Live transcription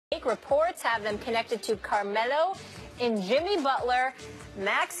take. Reports have them connected to Carmelo and Jimmy Butler.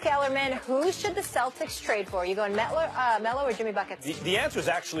 Max Kellerman, who should the Celtics trade for? You going Melo or Jimmy Buckets? The answer is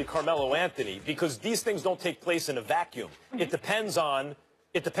actually Carmelo Anthony, because these things don't take place in a vacuum. It depends on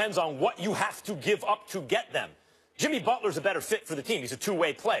what you have to give up to get them. Jimmy Butler's a better fit for the team. He's a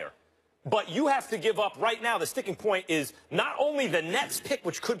two-way player. But you have to give up right now. The sticking point is not only the Nets pick,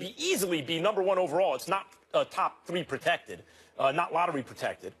 which could easily be #1 overall. It's not top 3 protected, not lottery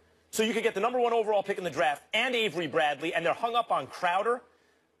protected. So you could get the #1 overall pick in the draft and Avery Bradley, and they're hung up on Crowder.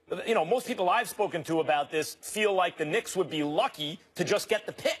 You know, most people I've spoken to about this feel like the Knicks would be lucky to just get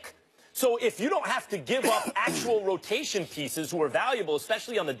the pick. So if you don't have to give up actual rotation pieces who are valuable,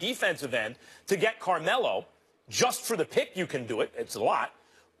 especially on the defensive end, to get Carmelo, just for the pick you can do it. It's a lot.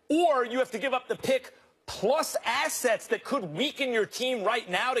 Or you have to give up the pick plus assets that could weaken your team right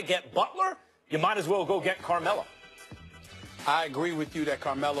now to get Butler, you might as well go get Carmelo. I agree with you that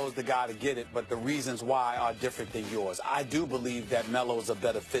Carmelo is the guy to get it, but the reasons why are different than yours. I do believe that Melo is a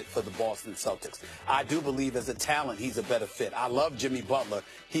better fit for the Boston Celtics. I do believe as a talent he's a better fit. I love Jimmy Butler.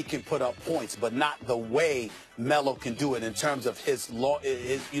 He can put up points, but not the way Melo can do it in terms of his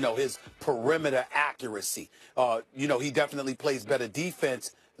perimeter accuracy. He definitely plays better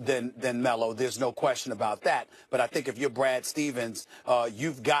defense than Melo. There's no question about that. But I think if you're Brad Stevens,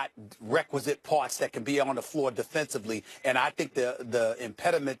 you've got requisite parts that can be on the floor defensively. And I think the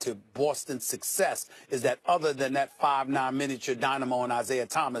impediment to Boston's success is that other than that 5'9" miniature dynamo and Isaiah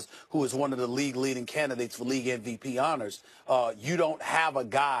Thomas, who is one of the league-leading candidates for league MVP honors, you don't have a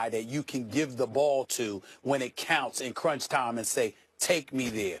guy that you can give the ball to when it counts in crunch time and say, take me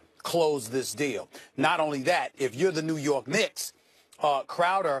there, close this deal. Not only that, if you're the New York Knicks,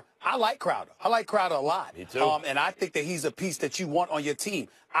 Crowder, I like Crowder. I like Crowder a lot. Me too. And I think that he's a piece that you want on your team.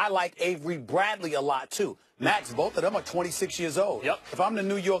 I like Avery Bradley a lot, too. Max, both of them are 26 years old. Yep. If I'm the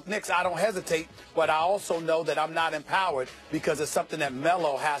New York Knicks, I don't hesitate, but I also know that I'm not empowered because it's something that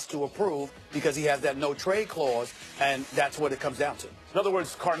Melo has to approve because he has that no-trade clause, and that's what it comes down to. In other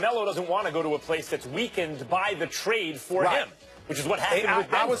words, Carmelo doesn't want to go to a place that's weakened by the trade for him, which is what happened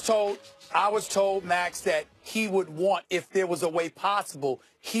with Denver. I was told, Max, that he would want, if there was a way possible,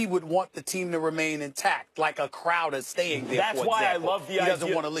 he would want the team to remain intact, like a Crowder staying there. That's why I love the idea. He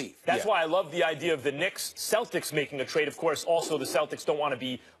doesn't want to leave. That's why I love the idea of the Knicks, Celtics making a trade. Of course, also the Celtics don't want to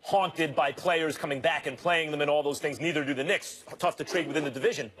be haunted by players coming back and playing them and all those things. Neither do the Knicks. Tough to trade within the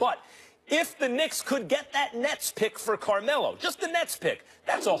division. But if the Knicks could get that Nets pick for Carmelo, just the Nets pick,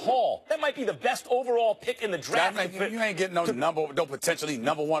 that's a haul. That might be the best overall pick in the draft. You ain't getting no potentially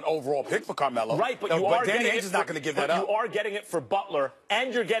 #1 overall pick for Carmelo. Right, but you are Danny getting Ainge is not going to give that up. You are getting it for Butler,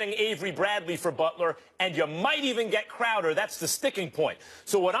 and you're getting Avery Bradley for Butler, and you might even get Crowder. That's the sticking point.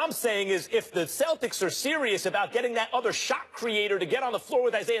 So what I'm saying is, if the Celtics are serious about getting that other shot creator to get on the floor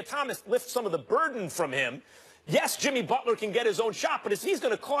with Isaiah Thomas, lift some of the burden from him. Yes, Jimmy Butler can get his own shot, but if he's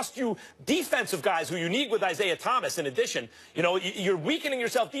going to cost you defensive guys who you need with Isaiah Thomas in addition, you're weakening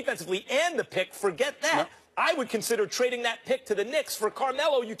yourself defensively and the pick, forget that. No. I would consider trading that pick to the Knicks for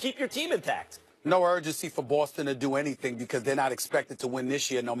Carmelo. You keep your team intact. No urgency for Boston to do anything because they're not expected to win this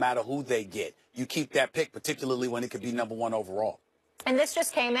year no matter who they get. You keep that pick, particularly when it could be #1 overall. And this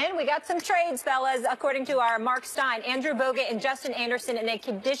just came in. We got some trades, fellas. According to our Mark Stein, Andrew Bogut and Justin Anderson and a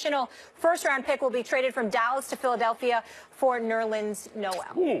conditional first-round pick will be traded from Dallas to Philadelphia for Nerlens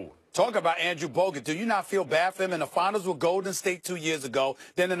Noel. Ooh. Talk about Andrew Bogut. Do you not feel bad for him? In the finals with Golden State 2 years ago.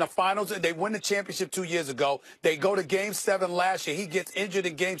 Then in the finals, they win the championship 2 years ago. They go to Game 7 last year. He gets injured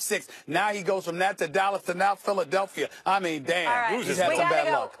in Game 6. Now he goes from that to Dallas to now Philadelphia. I mean, damn. All right. He's had some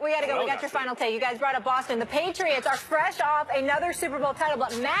bad luck. We got to go. We got your final take. You guys brought up Boston. The Patriots are fresh off another Super Bowl title,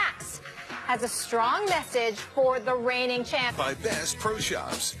 but Max has a strong message for the reigning champ. By Best Pro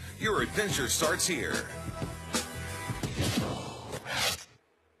Shops. Your adventure starts here.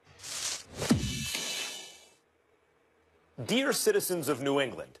 Dear citizens of New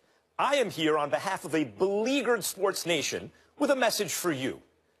England, I am here on behalf of a beleaguered sports nation with a message for you.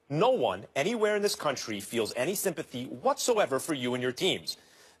 No one anywhere in this country feels any sympathy whatsoever for you and your teams.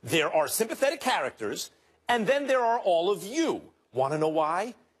 There are sympathetic characters, and then there are all of you. Want to know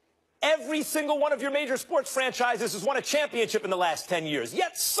why? Every single one of your major sports franchises has won a championship in the last 10 years,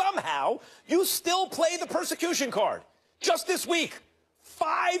 yet somehow you still play the persecution card. Just this week,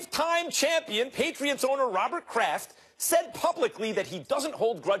 5-time champion Patriots owner Robert Kraft said publicly that he doesn't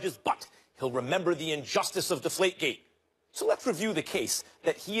hold grudges, but he'll remember the injustice of Deflategate. So let's review the case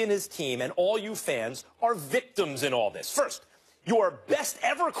that he and his team and all you fans are victims in all this. First, your best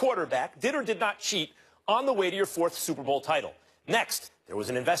ever quarterback did or did not cheat on the way to your 4th Super Bowl title. Next, There was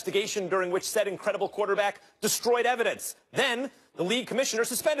an investigation during which said incredible quarterback destroyed evidence. Then the league commissioner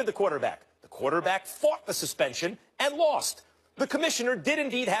suspended the quarterback. The quarterback fought the suspension and lost. The commissioner did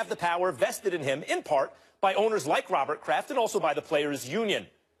indeed have the power vested in him, in part, by owners like Robert Kraft and also by the players' union.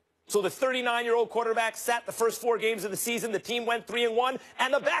 So the 39-year-old quarterback sat the first 4 games of the season, the team went 3-1,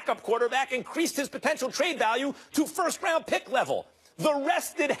 and the backup quarterback increased his potential trade value to first-round pick level. The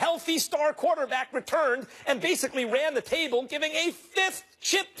rested, healthy star quarterback returned and basically ran the table, giving a 5th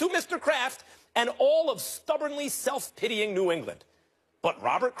chip to Mr. Kraft and all of stubbornly self-pitying New England. But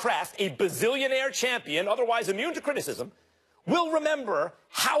Robert Kraft, a bazillionaire champion, otherwise immune to criticism, will remember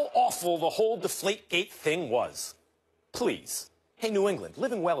how awful the whole Deflategate thing was. Please. Hey, New England,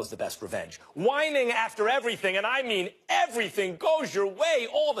 living well is the best revenge. Whining after everything, and I mean everything, goes your way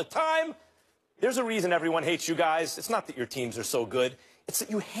all the time. There's a reason everyone hates you guys. It's not that your teams are so good. It's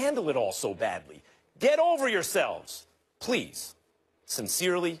that you handle it all so badly. Get over yourselves. Please.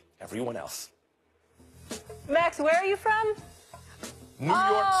 Sincerely, everyone else. Max, where are you from? New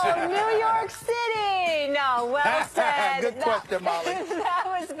York City. New York City. No, well said. Good question, Molly. That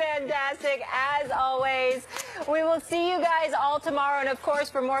was fantastic, as always. We will see you guys all tomorrow. And, of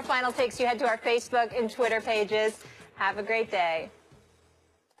course, for more Final Takes, you head to our Facebook and Twitter pages. Have a great day.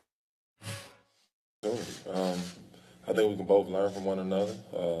 I think we can both learn from one another.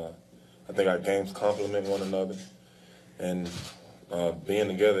 I think our games complement one another. And being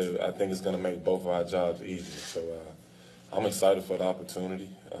together, I think it's going to make both of our jobs easier. So I'm excited for the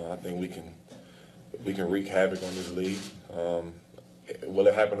opportunity. I think we can wreak havoc on this league. Will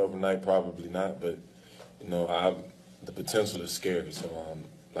it happen overnight? Probably not. But, you know, the potential is scary. So,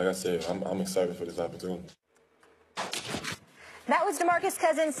 like I said, I'm excited for this opportunity. That was DeMarcus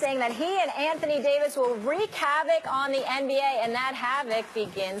Cousins saying that he and Anthony Davis will wreak havoc on the NBA, and that havoc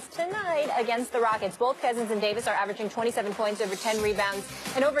begins tonight against the Rockets. Both Cousins and Davis are averaging 27 points, over 10 rebounds,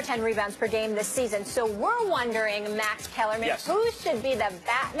 and over 10 rebounds per game this season. So we're wondering, Max Kellerman, yes, who should be the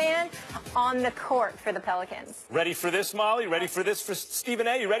Batman on the court for the Pelicans? Ready for this, Molly? Ready for this for Stephen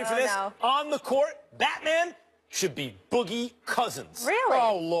A? You ready for this? No. On the court, Batman should be Boogie Cousins. Really?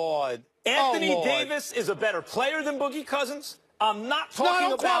 Oh, Lord. Anthony Lord. Davis is a better player than Boogie Cousins. I'm not talking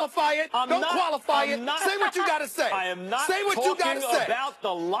don't about... qualify it. Don't qualify it. Say what you got to say. I am not say what you gotta talking say. about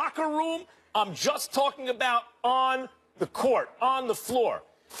the locker room. I'm just talking about on the court, on the floor.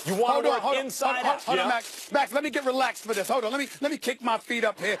 You want to work inside out. Hold on, Max. Max, let me get relaxed for this. Hold on. Let me kick my feet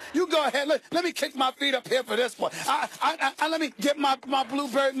up here. You go ahead. Let me kick my feet up here for this one. Let me get my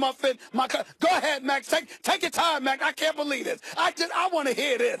blueberry muffin. Go ahead, Max. Take your time, Max. I can't believe this. I want to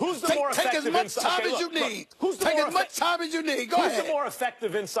hear this. Who's the more effective Take as much time as you need. Take as much time as you need. Go ahead. Who's the more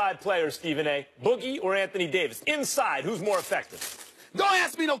effective inside player, Stephen A? Boogie or Anthony Davis? Inside, who's more effective? Don't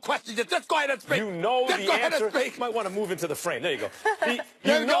ask me no questions. Just go ahead and speak. You know just the go answer. Ahead and speak. You might want to move into the frame. There you go.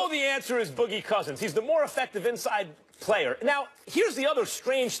 You know the answer is Boogie Cousins. He's the more effective inside player. Now, here's the other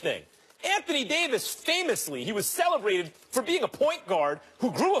strange thing. Anthony Davis, famously, he was celebrated for being a point guard who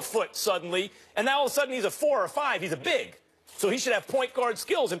grew a foot suddenly, and now all of a sudden he's a 4 or 5. He's a big. So he should have point guard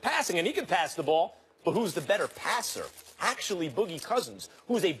skills in passing, and he can pass the ball. But who's the better passer? Actually, Boogie Cousins,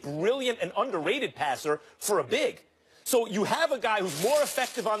 who's a brilliant and underrated passer for a big. So you have a guy who's more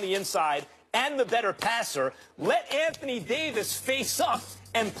effective on the inside and the better passer. Let Anthony Davis face up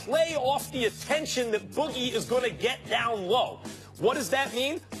and play off the attention that Boogie is going to get down low. What does that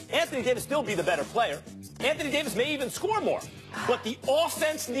mean? Anthony Davis still be the better player. Anthony Davis may even score more. But the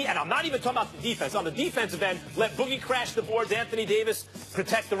offense, and I'm not even talking about the defense. On the defensive end, let Boogie crash the boards, Anthony Davis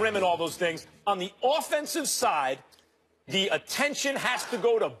protect the rim and all those things. On the offensive side, the attention has to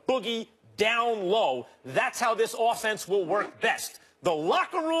go to Boogie down low. That's how this offense will work best. The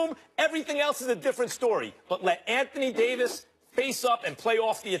locker room, everything else is a different story. But let Anthony Davis face up and play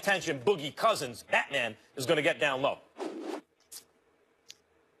off the attention. Boogie Cousins, Batman, is going to get down low.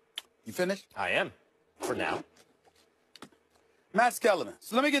 You finished? I am, for now. Max Kellerman.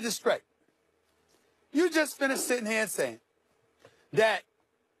 So let me get this straight. You just finished sitting here and saying that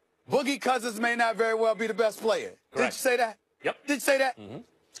Boogie Cousins may not very well be the best player. Correct. Did you say that? Yep. Did you say that? Mm-hmm.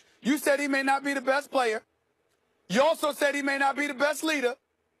 You said he may not be the best player. You also said he may not be the best leader.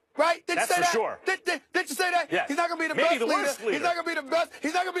 Right? Did That's you say for that? sure. Did you say that? Yes. He's not going to be the Maybe best the leader. worst leader. He's not going to be the best.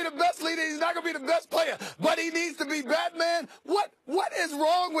 He's not going to be the best leader. He's not going to be the best player. But he needs to be Batman. What is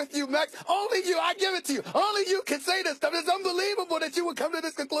wrong with you, Max? Only you. I give it to you. Only you can say this stuff. It's unbelievable that you would come to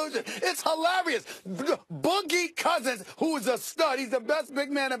this conclusion. It's hilarious. Boogie Cousins, who is a stud. He's the best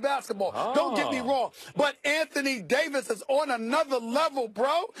big man in basketball. Oh. Don't get me wrong. But Anthony Davis is on another level,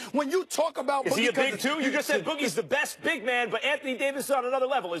 bro. When you talk about Is Boogie he a big Cousins, two? You just said Boogie's the best big man, but Anthony Davis is on another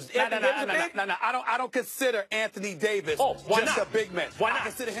level. Is Anthony Davis big? No. I don't consider Anthony Davis why just not? a big man. Why not? I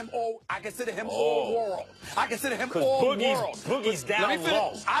consider him all world. I consider him all world. Boogie's down let me finish.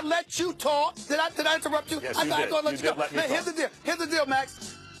 low. I let you talk. Did I interrupt you? Yes, I you thought did. I was going to let you go. Let me Now, talk. here's the deal,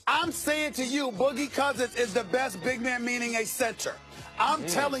 Max. I'm saying to you, Boogie Cousins is the best big man, meaning a center. I'm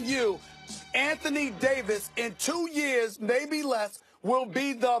telling you, Anthony Davis in 2 years, maybe less, will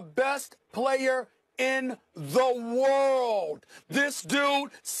be the best player in the world. This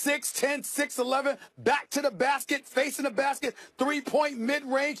dude, 6'10", 6'11", back to the basket, facing the basket, three-point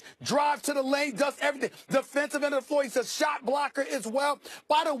mid-range, drive to the lane, does everything. Defensive end of the floor, he's a shot blocker as well.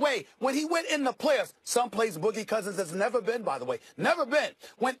 By the way, when he went in the playoffs, some place Boogie Cousins has never been, by the way, never been.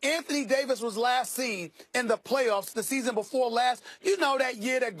 When Anthony Davis was last seen in the playoffs, the season before last, you know that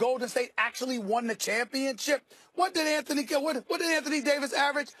year that Golden State actually won the championship? What did Anthony Davis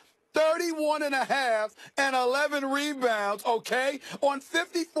average? 31.5 and 11 rebounds, okay, on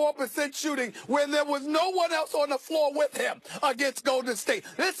 54% shooting when there was no one else on the floor with him against Golden State.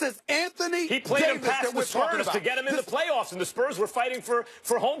 This is Anthony Davis. He played him past the Spurs to get him in the playoffs, and the Spurs were fighting for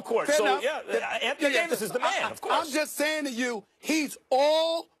home court. Fair so, enough. yeah, Anthony Davis is the man, of course. I'm just saying to you, he's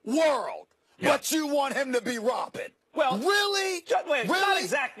all world, but you want him to be Robin. Well, really? Wait, not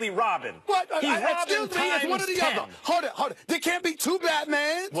exactly Robin. What? He's Robin excuse me, it's one or the 10. other. Hold it. There can't be two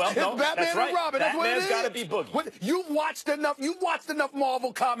Batmans. Well, no, it's Batman that's right. and Robin. That's what it is. Batman's got to be Boogie. You've watched enough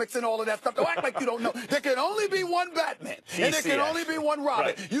Marvel comics and all of that stuff. Don't act like you don't know. There can only be one Batman, and there can only be one Robin.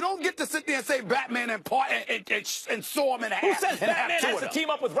 Right. You don't get to sit there and say Batman and saw him in half. Who says Batman has to team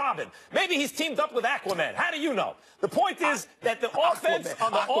up with Robin? Maybe he's teamed up with Aquaman. How do you know? The point is that the offense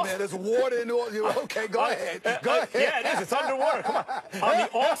on the Aquaman, there's water in all. Okay, go ahead. Go ahead. Yeah, it is. It's underwater. Come on. On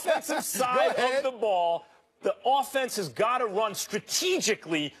the offensive side of the ball, the offense has got to run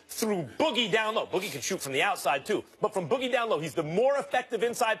strategically through Boogie down low. Boogie can shoot from the outside, too. But from Boogie down low, he's the more effective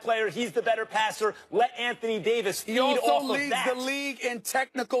inside player. He's the better passer. Let Anthony Davis feed off of that. He also leads the league in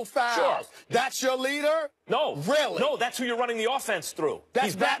technical fouls. Sure. That's your leader? No. Really? No, that's who you're running the offense through. That's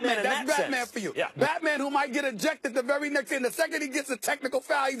he's Batman. That's Batman for you. Yeah. Batman who might get ejected the very next game. The second he gets a technical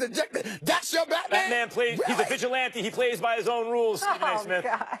foul, he's ejected. That's your Batman? Batman plays, really? He's a vigilante. He plays by his own rules, Stephen A. Smith.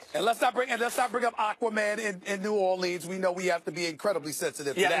 Gosh. And let's not bring up Aquaman in New Orleans. We know we have to be incredibly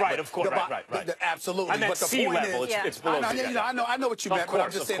sensitive to that. Yeah, right, of course. Right. Absolutely. I meant but the sea point level. is, It's below sea level. I know what you meant, but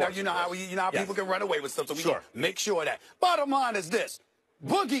I'm just saying, you know how people can run away with stuff, so we can make sure of that. Bottom line is this.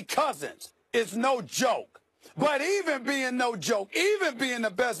 Boogie Cousins is no joke. But even being no joke, even being the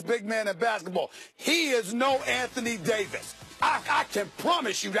best big man in basketball, he is no Anthony Davis. I can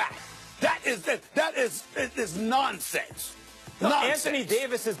promise you that. That is nonsense. No, Anthony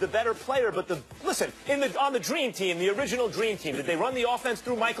Davis is the better player, but listen, on the Dream Team, the original Dream Team, did they run the offense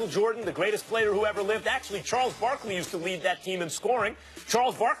through Michael Jordan, the greatest player who ever lived? Actually, Charles Barkley used to lead that team in scoring.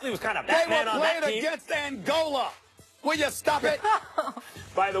 Charles Barkley was kind of Batman on that team. They were playing against Angola. Will you stop it?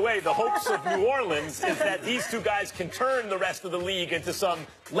 By the way, the hopes of New Orleans is that these two guys can turn the rest of the league into some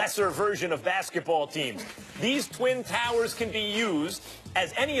lesser version of basketball teams. These twin towers can be used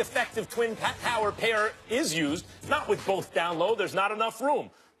as any effective twin tower pair is used, not with both down low. There's not enough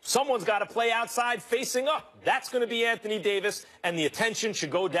room. Someone's got to play outside facing up. That's going to be Anthony Davis, and the attention should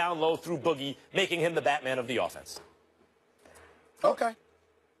go down low through Boogie, making him the Batman of the offense. Okay.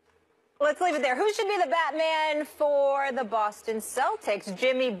 Let's leave it there. Who should be the Batman for the Boston Celtics?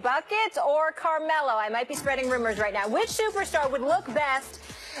 Jimmy Buckets or Carmelo? I might be spreading rumors right now. Which superstar would look best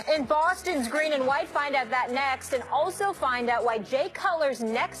in Boston's green and white? Find out that next, and also find out why Jay Cutler's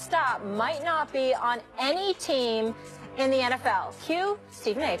next stop might not be on any team in the NFL. Cue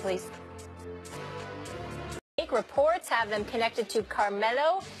Stephen A., please. Reports have them connected to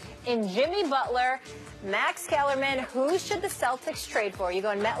Carmelo and Jimmy Butler. Max Kellerman, who should the Celtics trade for? You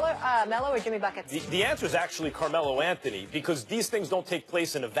going Melo or Jimmy Buckets? The answer is actually Carmelo Anthony, because these things don't take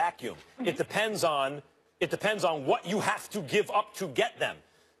place in a vacuum. It depends on what you have to give up to get them.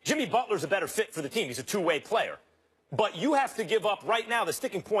 Jimmy Butler's a better fit for the team. He's a two-way player. But you have to give up right now. The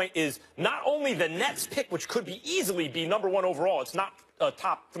sticking point is not only the Nets pick, which could easily be #1 overall. It's not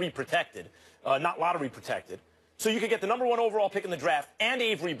top 3 protected, not lottery protected. So you could get the #1 overall pick in the draft and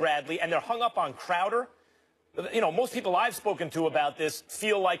Avery Bradley, and they're hung up on Crowder. You know, most people I've spoken to about this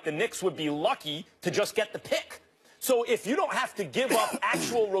feel like the Knicks would be lucky to just get the pick. So if you don't have to give up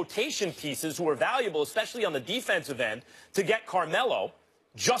actual rotation pieces who are valuable, especially on the defensive end, to get Carmelo,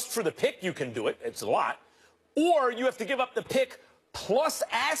 just for the pick you can do it. It's a lot. Or you have to give up the pick plus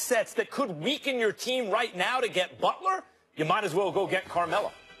assets that could weaken your team right now to get Butler, you might as well go get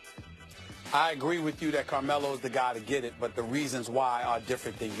Carmelo. I agree with you that Carmelo is the guy to get it, but the reasons why are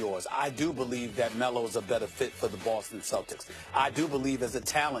different than yours. I do believe that Melo is a better fit for the Boston Celtics. I do believe as a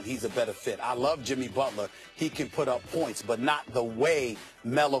talent he's a better fit. I love Jimmy Butler. He can put up points, but not the way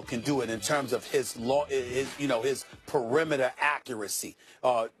Melo can do it in terms of his perimeter accuracy.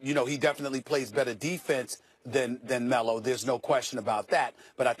 He definitely plays better defense than Melo. There's no question about that.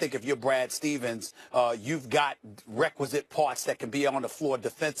 But I think if you're Brad Stevens, you've got requisite parts that can be on the floor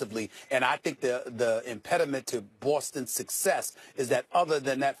defensively. And I think the impediment to Boston's success is that other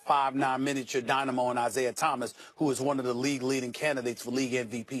than that 5'9" miniature dynamo and Isaiah Thomas, who is one of the league-leading candidates for league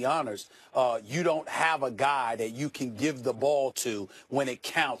MVP honors, you don't have a guy that you can give the ball to when it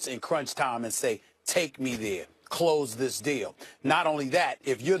counts in crunch time and say, take me there, close this deal. Not only that,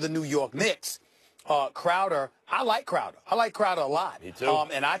 if you're the New York Knicks, Crowder, I like Crowder. I like Crowder a lot. Me too.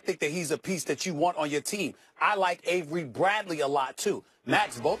 And I think that he's a piece that you want on your team. I like Avery Bradley a lot, too.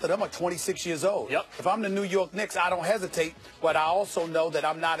 Max, both of them are 26 years old. Yep. If I'm the New York Knicks, I don't hesitate, but I also know that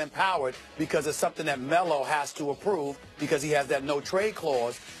I'm not empowered because it's something that Melo has to approve because he has that no-trade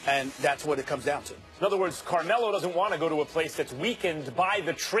clause, and that's what it comes down to. In other words, Carmelo doesn't want to go to a place that's weakened by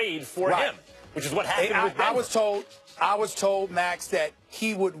the trade for him, which is what happened with Denver. I was told, Max, that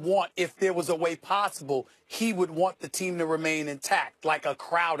he would want, if there was a way possible, he would want the team to remain intact, like a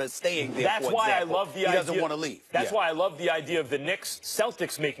Crowder staying there. That's why I love the idea. He doesn't want to leave. That's why I love the idea of the Knicks,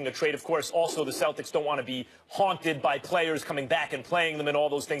 Celtics making a trade. Of course, also the Celtics don't want to be haunted by players coming back and playing them and all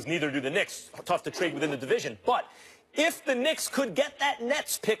those things. Neither do the Knicks. Tough to trade within the division. But if the Knicks could get that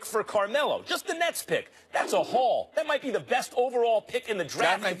Nets pick for Carmelo, just the Nets pick, that's a haul. That might be the best overall pick in the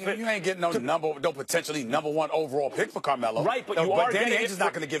draft. You ain't getting no potentially #1 overall pick for Carmelo. Right, but Danny Ainge is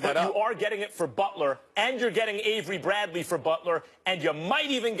not going to give that up. You are getting it for Butler, and you're getting Avery Bradley for Butler, and you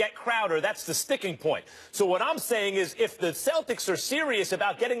might even get Crowder. That's the sticking point. So what I'm saying is if the Celtics are serious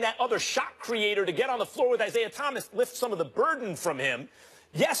about getting that other shot creator to get on the floor with Isaiah Thomas, lift some of the burden from him,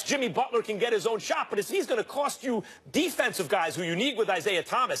 yes, Jimmy Butler can get his own shot, but if he's going to cost you defensive guys who you need with Isaiah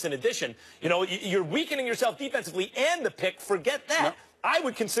Thomas in addition, you're weakening yourself defensively and the pick, forget that. No. I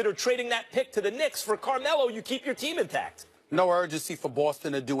would consider trading that pick to the Knicks for Carmelo. You keep your team intact. No urgency for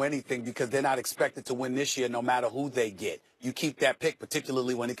Boston to do anything because they're not expected to win this year no matter who they get. You keep that pick,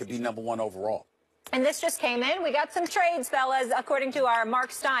 particularly when it could be #1 overall. And this just came in. We got some trades, fellas. According to our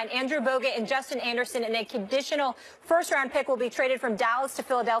Mark Stein, Andrew Bogut and Justin Anderson and a conditional first-round pick will be traded from Dallas to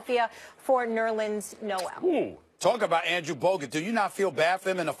Philadelphia for Nerlens Noel. Ooh. Talk about Andrew Bogut. Do you not feel bad for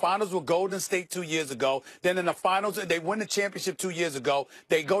him? In the finals with Golden State 2 years ago. Then in the finals, they win the championship 2 years ago.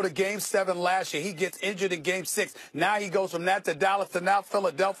 They go to Game 7 last year. He gets injured in Game 6. Now he goes from that to Dallas to now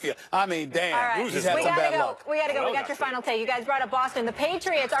Philadelphia. I mean, damn. All right. He's had some bad luck. We got to go. We got your final take. You guys brought up Boston. The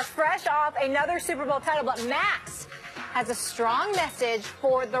Patriots are fresh off another Super Bowl title, but Max has a strong message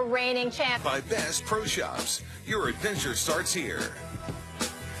for the reigning champ. By Best Pro Shops. Your adventure starts here.